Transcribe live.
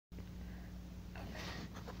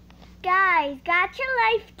Guys, Gacha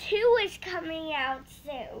Life 2 is coming out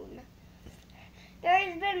soon.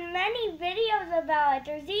 There's been many videos about it.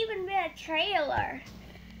 There's even been a trailer.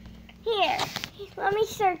 Here, let me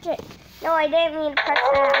search it. No, I didn't mean to press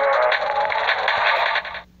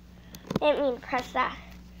that. Didn't mean to press that.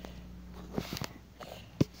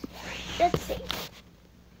 Let's see.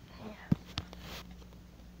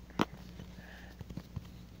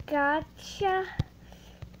 Gacha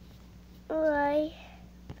Life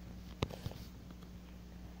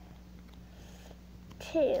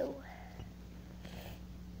 2.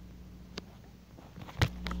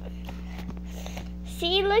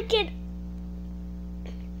 See, look at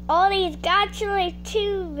all these Gacha Life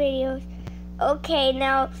 2 videos. Okay,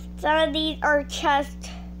 now some of these are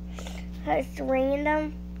just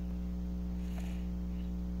random.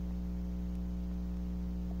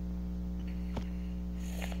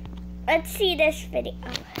 Let's see this video.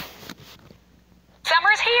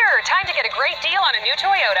 Summer's here. Time to get a great deal on a new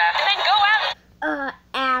Toyota. And then go out.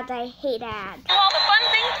 Ads. I hate ads. Do all the fun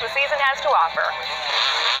things the season has to offer.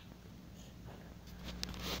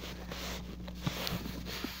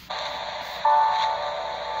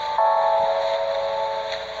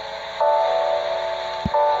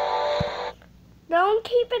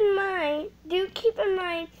 Do keep in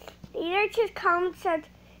mind, these are just concepts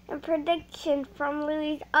and predictions from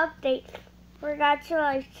Louie's update for Gacha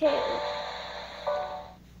Life 2.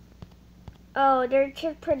 Oh, they're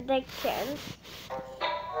just predictions.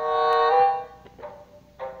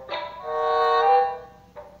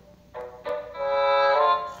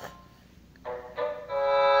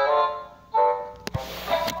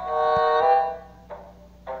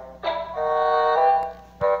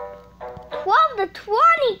 The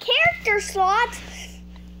 20 character slots.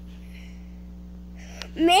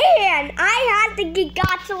 Man, I have to get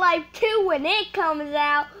Gacha Life 2 when it comes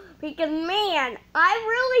out because, man, I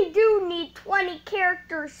really do need 20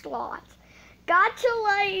 character slots. Gacha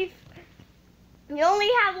Life, you only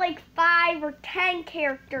have like 5 or 10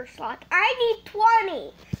 character slots. I need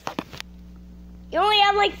 20. You only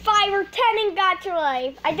have like 5 or 10 in Gacha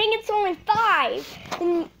Life. I think it's only 5.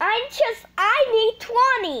 And I need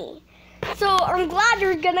 20. So I'm glad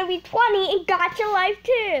there's gonna be 20 in Gacha Life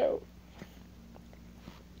 2.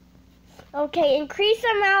 Okay, increase the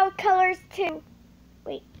amount of colors to,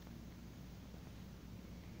 wait.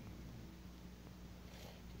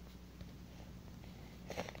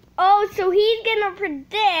 Oh, so he's gonna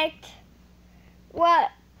predict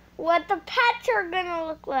what the pets are gonna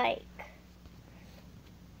look like.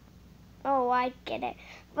 Oh, I get it.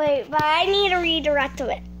 Wait, but I need to read the rest of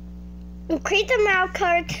it. Increase the amount of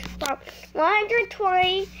colors from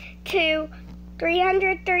 120 to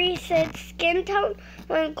 336. Skin tone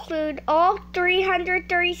will include all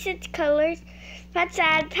 336 colors.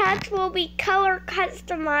 Pets will be color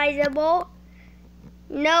customizable.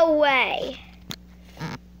 No way.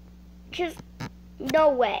 Just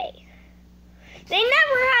no way. They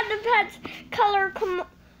never had the pets color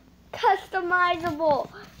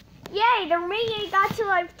customizable. Yay, they're making Gacha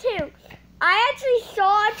Life 2. I actually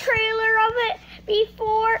saw a trailer of it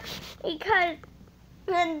before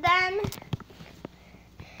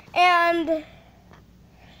and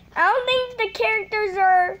I don't think the characters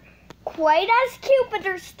are quite as cute, but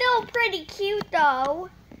they're still pretty cute though.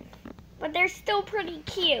 But they're still pretty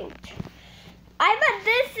cute. I bet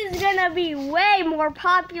this is gonna be way more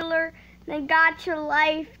popular than Gacha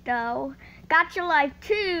Life though. Gacha Life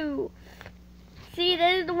 2. See,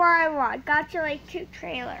 this is the one I want. Gacha Life 2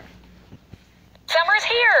 trailer. Summer's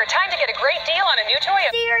here. Time to get a great deal on a new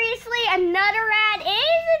Toyota. Seriously, another ad? It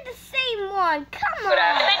isn't the same one. Come on.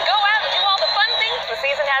 And then go out and do all the fun things the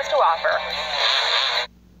season has to offer.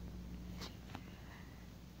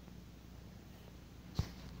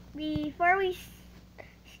 Before we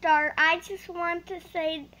start, I just want to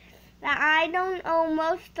say that I don't own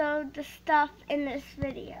most of the stuff in this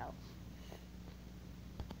video.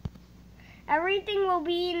 Everything will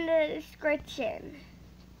be in the description.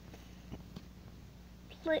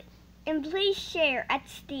 And please share at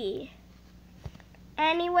Steve.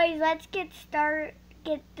 Anyways, let's get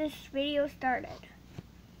this video started.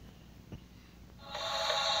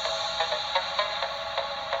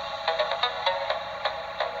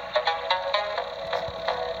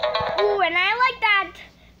 Ooh, and I like that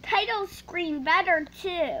title screen better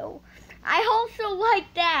too. I also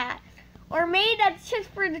like that. Or maybe that's just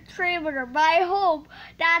for the trailer, but I hope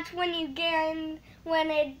that's when you get in, when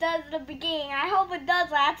it does the beginning. I hope it does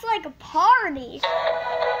that. It's like a party.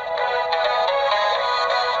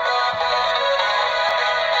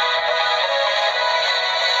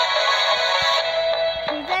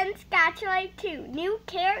 Presents Gacha Life 2, new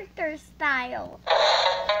character style.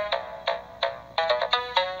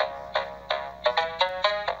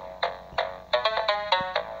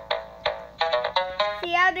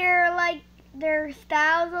 Yeah, they're like, their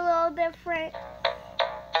style's a little different.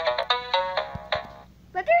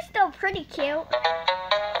 But they're still pretty cute.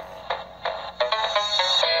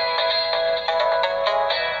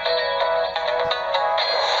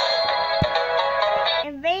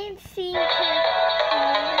 Advanced scene character.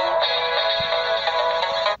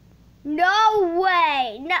 No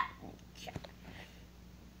way. No.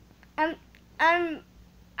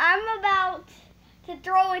 I'm about to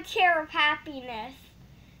throw a chair of happiness.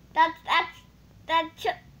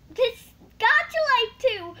 This Gacha Life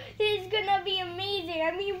 2 is gonna be amazing.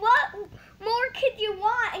 I mean, what more could you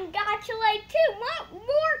want in Gacha Life 2? What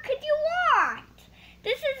more could you want?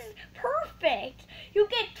 This is perfect. You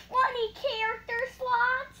get 20 character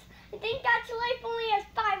slots. I think Gacha Life only has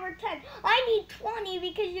 5 or 10. I need 20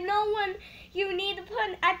 because you know when you need to put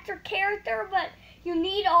an extra character, but you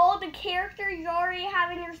need all the characters you already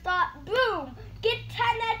have in your slot. Boom! Get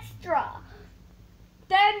 10 extra.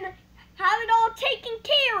 Then have it all taken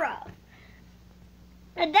care of.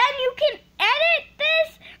 And then you can edit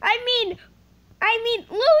this. I mean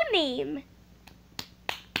Looneem.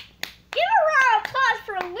 Give a round of applause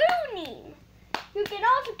for Looneem. You can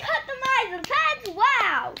also customize the pets.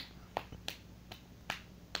 Wow.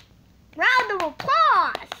 Round of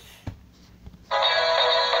applause.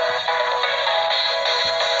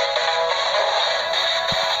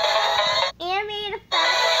 Animated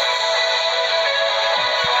effects.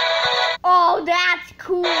 Oh, that's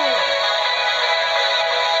cool.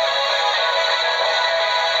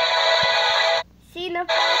 Scene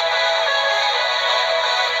effects.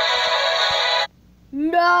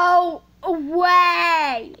 No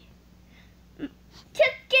way.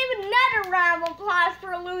 Just give another round of applause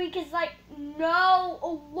for Louis, because, like, no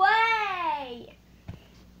way.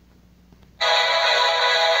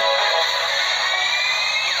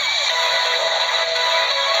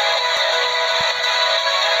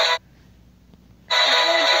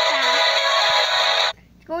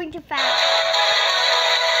 It's going too fast.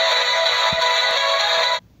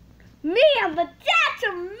 Man, but that's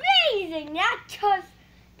amazing.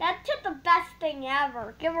 That's just the best thing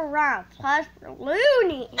ever. Give a round of applause for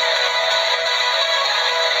Looney.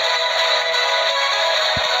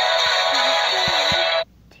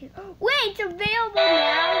 Wait, it's available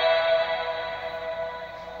now.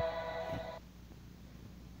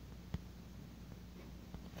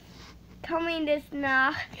 Coming this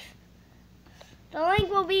Knox. The link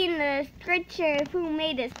will be in the description of who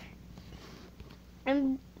made this.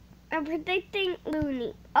 I'm predicting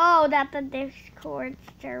Looney. Oh, that's a Discord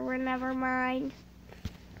server. Never mind.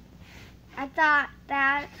 I thought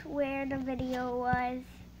that's where the video was.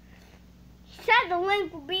 He said the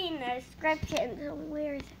link will be in the description. So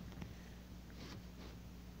where is it?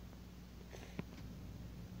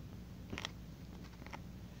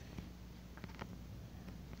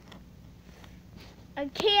 I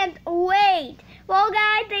can't wait. Well,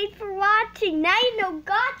 guys, thanks for watching. Now you know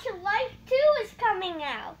Gacha Life 2 is coming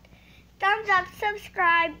out. Thumbs up,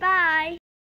 subscribe, bye.